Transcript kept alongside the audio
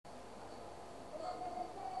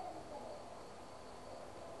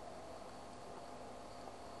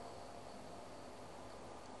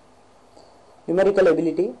Numerical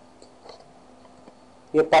ability.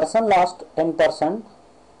 A person lost 10%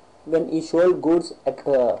 when he sold goods at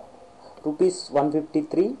rupees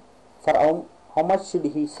 153. For how much should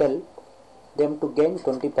he sell them to gain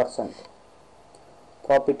 20%?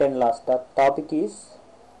 Profit and loss. The topic is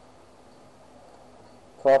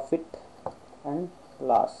profit and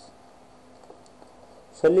loss.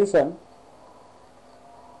 Solution.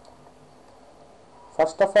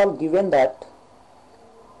 First of all, given that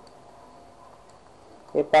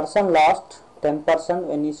a person lost 10%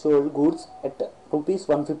 when he sold goods at rupees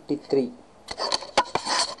 153.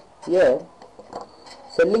 Here,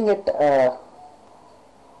 selling at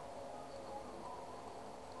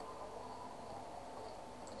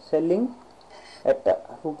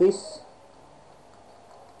rupees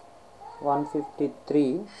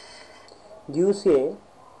 153 gives a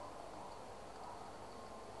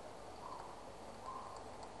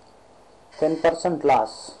 %%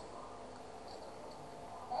 loss.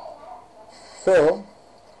 So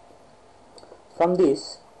from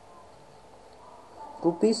this,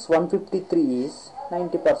 rupees 153 is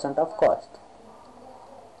 90% of cost.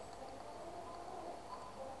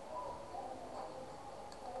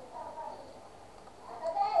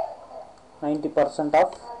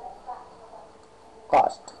 of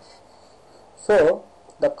cost. So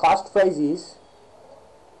the cost price is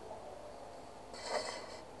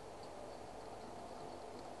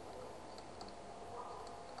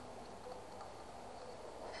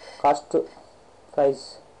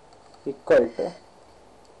equal to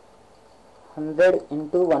 100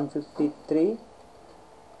 into 153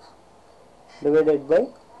 divided by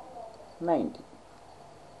 90.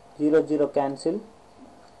 0 0 cancel,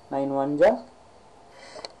 9 1 ja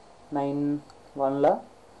 9 1 la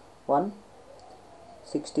 1,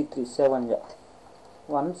 63 7 ja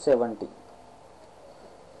 170.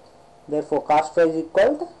 Therefore cost price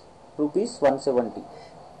equal to rupees 170.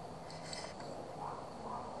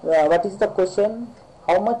 What is the question?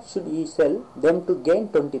 How much should he sell them to gain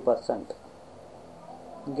 20%?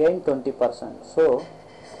 Gain 20%. So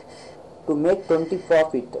to make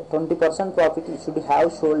 20% profit, you should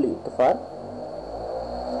have sold it for,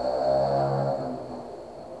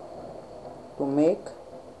 to make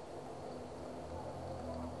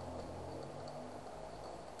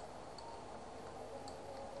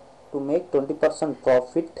 20%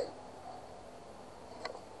 profit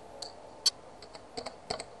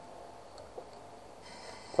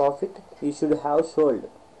you should have sold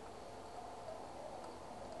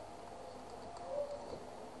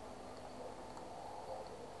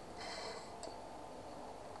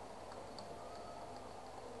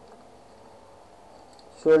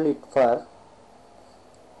it for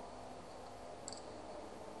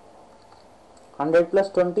 100 plus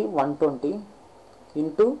 20 120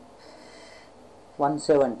 into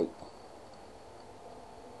 170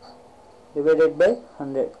 divided by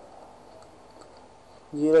 100.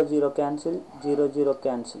 0 0 cancel, 0 0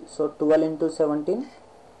 cancel. So 12 into 17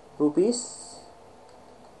 rupees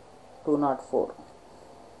 204.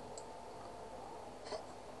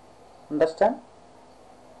 Understand?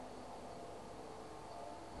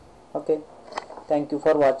 Okay. Thank you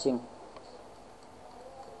for watching.